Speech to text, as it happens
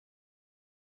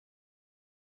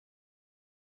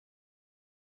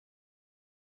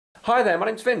Hi there, my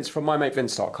name's Vince from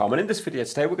mymatevince.com, and in this video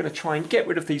today we're going to try and get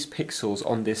rid of these pixels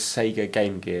on this SEGA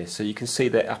Game Gear. So you can see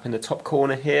that up in the top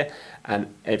corner here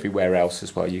and everywhere else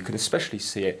as well. You can especially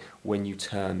see it when you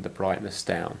turn the brightness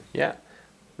down. Yeah?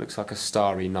 Looks like a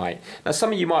starry night. Now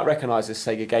some of you might recognise this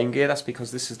SEGA Game Gear. That's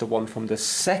because this is the one from the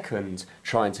second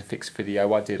trying to fix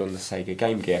video I did on the SEGA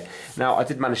Game Gear. Now I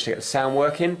did manage to get the sound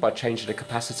working by changing the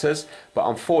capacitors, but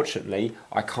unfortunately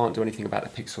I can't do anything about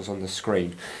the pixels on the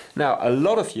screen. Now a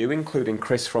lot of you, including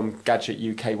Chris from Gadget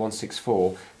UK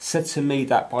 164, said to me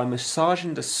that by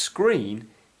massaging the screen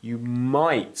you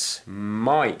might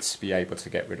be able to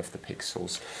get rid of the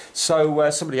pixels. So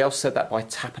somebody else said that by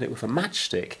tapping it with a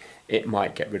matchstick it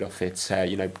might get rid of it,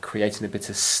 you know, creating a bit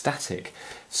of static.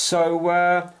 So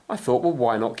I thought, well,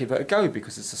 why not give it a go?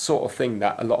 Because it's the sort of thing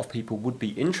that a lot of people would be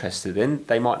interested in.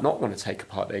 They might not want to take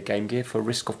apart their Game Gear for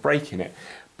risk of breaking it.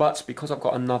 But because I've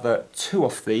got another 2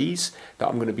 of these that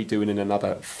I'm going to be doing in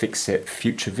another Fix It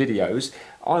future videos,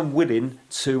 I'm willing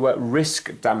to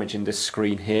risk damaging this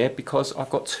screen here because I've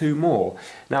got 2 more.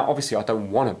 Now obviously I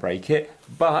don't want to break it,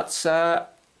 but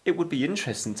it would be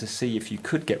interesting to see if you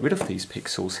could get rid of these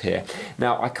pixels here.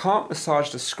 Now I can't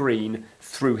massage the screen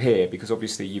through here because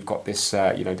obviously you've got this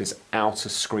you know, this outer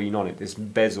screen on it, this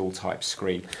bezel type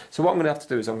screen. So what I'm going to have to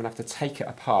do is I'm going to have to take it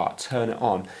apart, turn it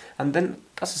on, and then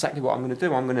that's exactly what I'm going to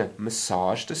do. I'm going to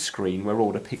massage the screen where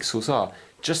all the pixels are,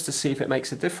 just to see if it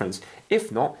makes a difference.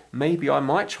 If not, maybe I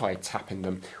might try tapping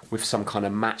them with some kind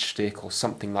of matchstick or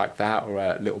something like that, or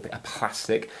a little bit of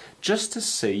plastic, just to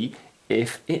see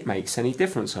if it makes any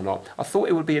difference or not. I thought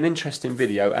it would be an interesting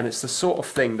video, and it's the sort of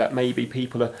thing that maybe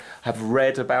people have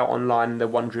read about online and they're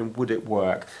wondering, would it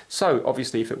work? So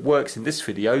obviously if it works in this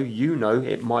video, you know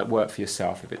it might work for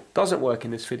yourself. If it doesn't work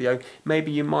in this video,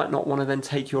 maybe you might not want to then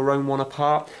take your own one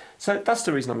apart. So that's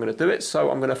the reason I'm going to do it.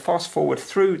 So I'm going to fast forward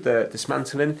through the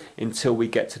dismantling until we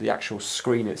get to the actual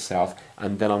screen itself,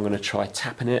 and then I'm going to try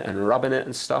tapping it and rubbing it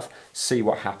and stuff, see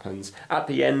what happens. At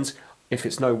the end, if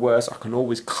it's no worse, I can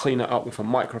always clean it up with a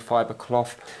microfiber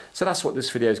cloth. So that's what this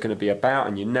video is going to be about,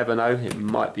 and you never know, it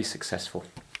might be successful.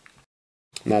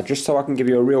 Now just so I can give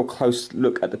you a real close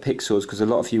look at the pixels, because a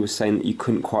lot of you were saying that you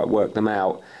couldn't quite work them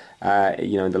out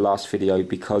you know, in the last video,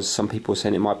 because some people were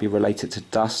saying it might be related to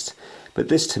dust, but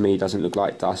this to me doesn't look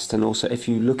like dust. And also if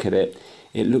you look at it,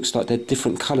 it looks like they're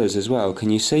different colours as well. Can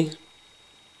you see?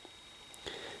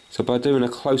 So by doing a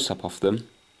close-up of them,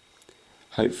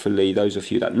 hopefully those of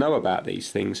you that know about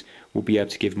these things will be able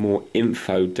to give more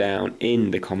info down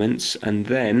in the comments. And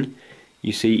then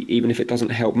you see, even if it doesn't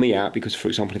help me out, because for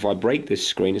example if I break this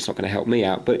screen it's not going to help me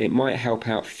out, but it might help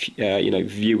out you know,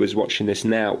 viewers watching this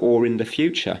now or in the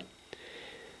future.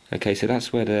 Okay, so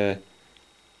that's where the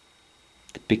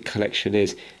big collection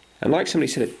is. And like somebody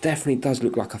said, it definitely does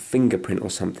look like a fingerprint or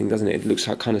something, doesn't it? It looks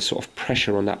like kind of sort of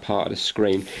pressure on that part of the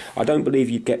screen. I don't believe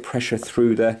you get pressure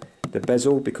through the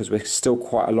bezel, because we're still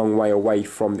quite a long way away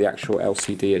from the actual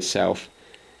LCD itself.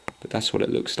 But that's what it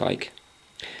looks like.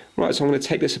 Right, so I'm going to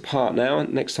take this apart now,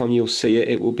 and next time you'll see it,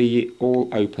 it will be all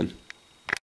open.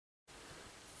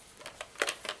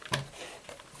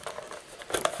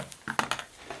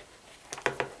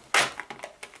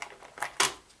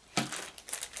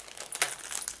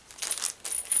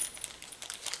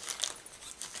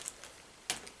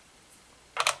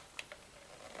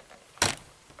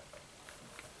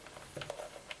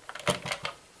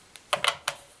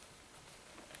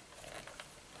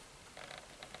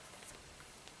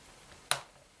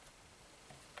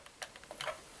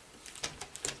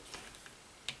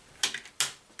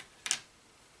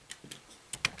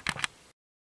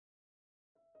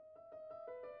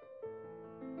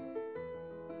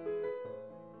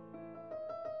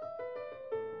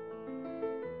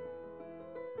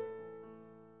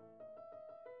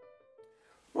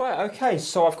 Right, okay,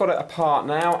 so I've got it apart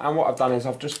now, and what I've done is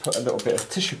I've just put a little bit of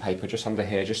tissue paper just under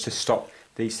here just to stop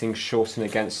these things shorting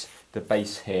against the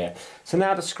base here. So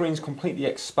now the screen's completely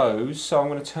exposed, so I'm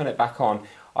going to turn it back on.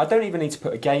 I don't even need to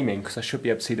put a game in because I should be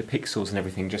able to see the pixels and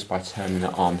everything just by turning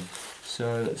it on.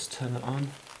 So let's turn it on.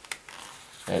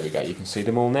 There we go, you can see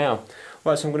them all now.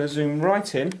 Right, so I'm going to zoom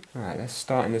right in. Alright, let's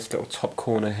start in this little top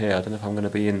corner here. I don't know if I'm going to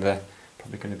be in the,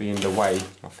 probably going to be in the way.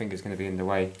 My finger's going to be in the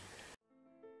way.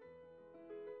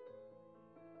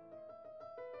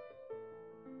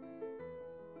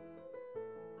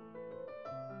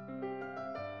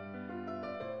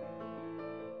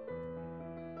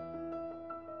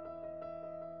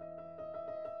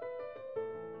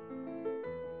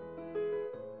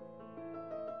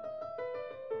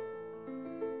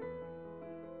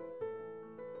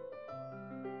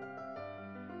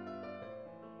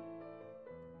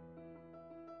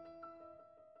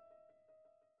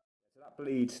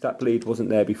 That bleed wasn't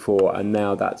there before, and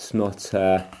now that's not,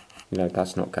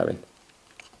 that's not going.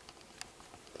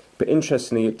 But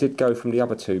interestingly, it did go from the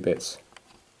other two bits.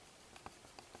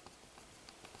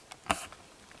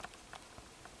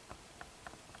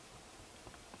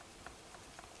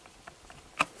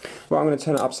 Well, I'm going to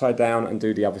turn it upside down and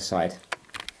do the other side.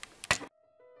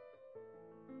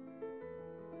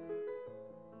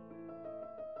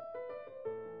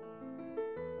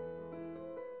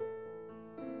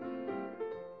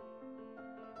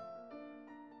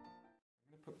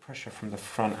 Put pressure from the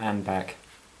front and back.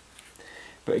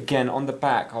 But again, on the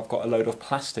back, I've got a load of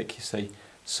plastic, you see,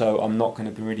 so I'm not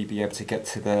going to really be able to get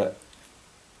to the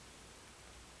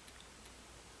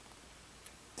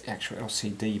actual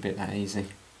LCD bit that easy.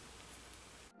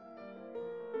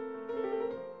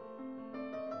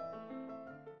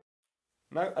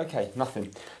 No? Okay,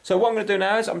 nothing. So what I'm going to do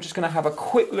now is I'm just going to have a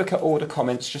quick look at all the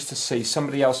comments just to see.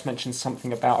 Somebody else mentioned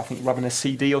something about, I think, rubbing a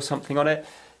CD or something on it.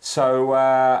 So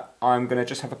I'm going to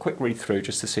just have a quick read through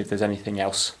just to see if there's anything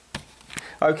else.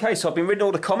 Okay, so I've been reading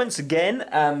all the comments again,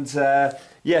 and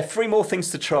yeah, 3 more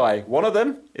things to try. One of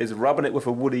them is rubbing it with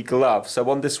a woody glove. So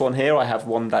on this one here, I have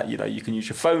one that you can use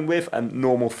your phone with, and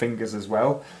normal fingers as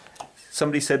well.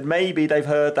 Somebody said maybe they've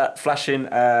heard that flashing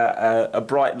a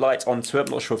bright light onto it.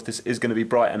 I'm not sure if this is going to be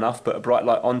bright enough, but a bright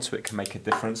light onto it can make a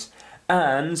difference.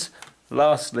 And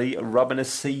lastly, rubbing a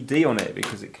CD on it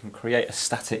because it can create a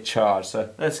static charge. So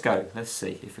let's go. Let's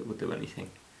see if it will do anything.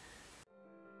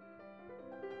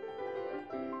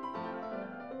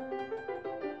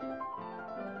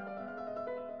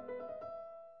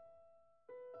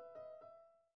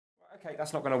 Okay,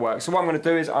 that's not going to work. So what I'm going to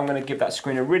do is I'm going to give that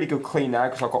screen a really good clean now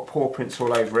because I've got paw prints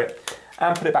all over it,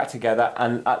 and put it back together,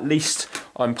 and at least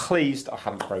I'm pleased I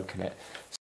haven't broken it.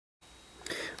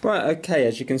 Right, okay,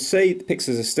 as you can see, the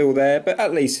pixels are still there, but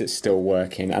at least it's still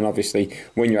working. And obviously,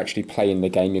 when you're actually playing the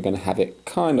game, you're going to have it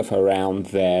kind of around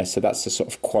there. So that's the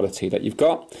sort of quality that you've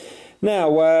got.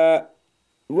 Now,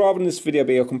 rather than this video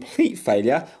be a complete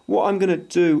failure, what I'm going to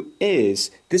do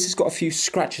is, this has got a few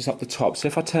scratches up the top. So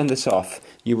if I turn this off,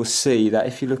 you will see that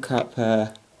if you look up, hold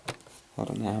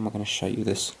on now, how am I going to show you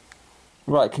this?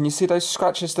 Right, can you see those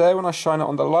scratches there when I shine it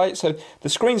on the light? So the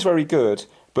screen's very good,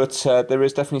 but there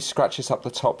is definitely scratches up the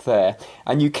top there.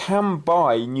 And you can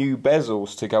buy new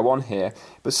bezels to go on here,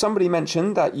 but somebody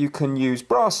mentioned that you can use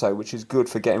Brasso, which is good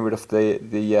for getting rid of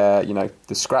the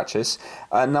scratches.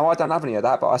 Now I don't have any of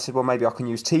that, but I said, well, maybe I can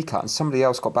use T-Cut, and somebody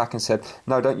else got back and said,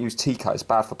 no, don't use T-Cut, it's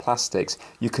bad for plastics.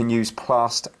 You can use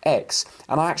Plast X,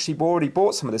 and I actually already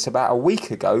bought some of this about a week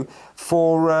ago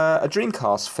for a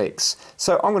Dreamcast fix.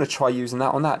 So I'm going to try using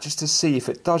that on that just to see if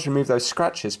it does remove those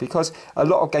scratches, because a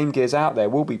lot of Game Gears out there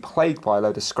will be plagued by a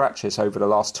load of scratches over the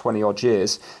last 20 odd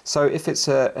years. So if it's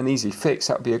an easy fix,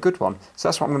 that would be a good one. So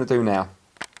that's what I'm going to do now.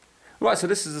 Right, so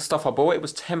this is the stuff I bought. It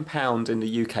was £10 in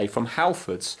the UK from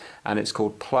Halfords, and it's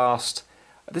called Plast.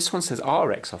 This one says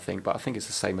RX, I think, but I think it's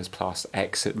the same as Plast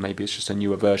X. Maybe it's just a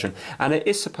newer version. And it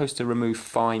is supposed to remove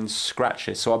fine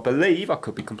scratches. So I believe, I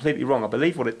could be completely wrong, I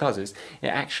believe what it does is it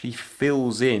actually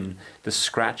fills in the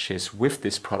scratches with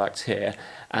this product here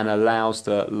and allows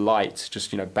the light to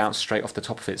just, bounce straight off the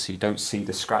top of it so you don't see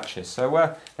the scratches.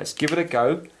 So let's give it a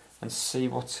go and see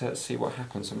what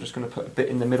happens. I'm just going to put a bit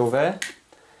in the middle there,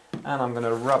 and I'm going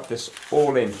to rub this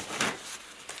all in.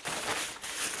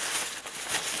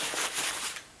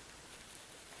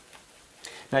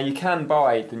 Now you can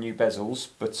buy the new bezels,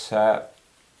 but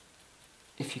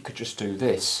if you could just do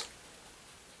this,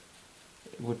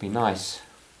 it would be nice.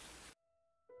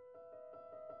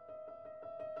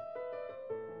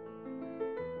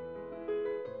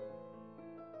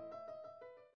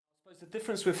 I suppose the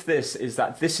difference with this is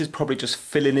that this is probably just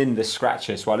filling in the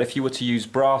scratches, while if you were to use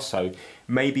Brasso,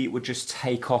 maybe it would just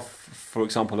take off, for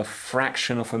example, a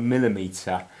fraction of a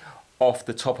millimetre off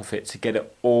the top of it to get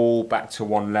it all back to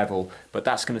one level, but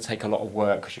that's going to take a lot of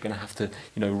work because you're going to have to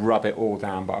rub it all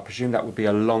down, but I presume that would be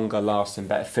a longer lasting,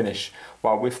 better finish,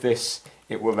 while with this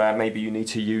it will maybe you need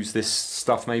to use this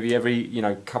stuff maybe every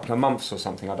couple of months or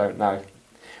something, I don't know.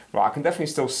 Right, I can definitely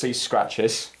still see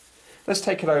scratches. Let's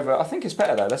take it over, I think it's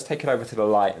better though, let's take it over to the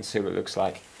light and see what it looks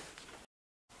like.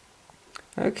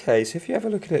 Okay, so if you have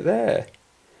a look at it there,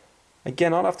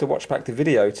 again I'll have to watch back the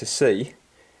video to see,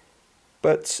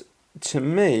 but to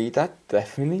me, that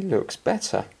definitely looks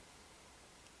better.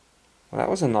 Well, that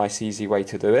was a nice, easy way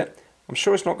to do it. I'm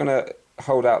sure it's not going to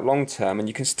hold out long term, and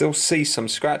you can still see some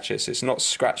scratches. It's not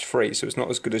scratch free, so it's not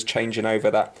as good as changing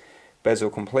over that bezel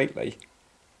completely.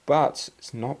 But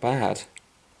it's not bad.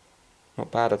 Not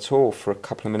bad at all for a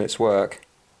couple of minutes work.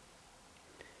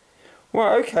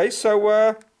 Well, okay,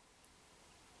 so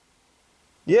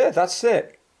yeah, that's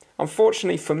it.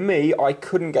 Unfortunately for me, I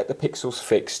couldn't get the pixels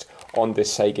fixed on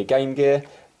this Sega Game Gear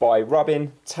by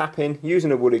rubbing, tapping,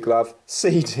 using a woolly glove,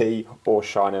 CD, or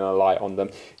shining a light on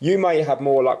them. You may have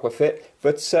more luck with it,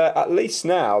 but at least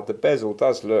now the bezel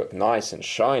does look nice and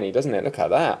shiny, doesn't it? Look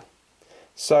at that.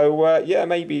 So yeah,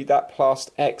 maybe that Plast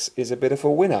X is a bit of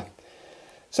a winner.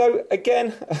 So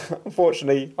again,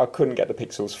 unfortunately, I couldn't get the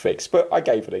pixels fixed, but I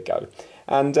gave it a go.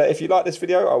 And if you like this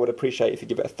video, I would appreciate if you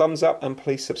give it a thumbs up, and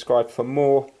please subscribe for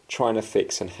more trying to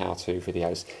fix and how-to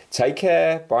videos. Take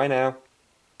care, bye now.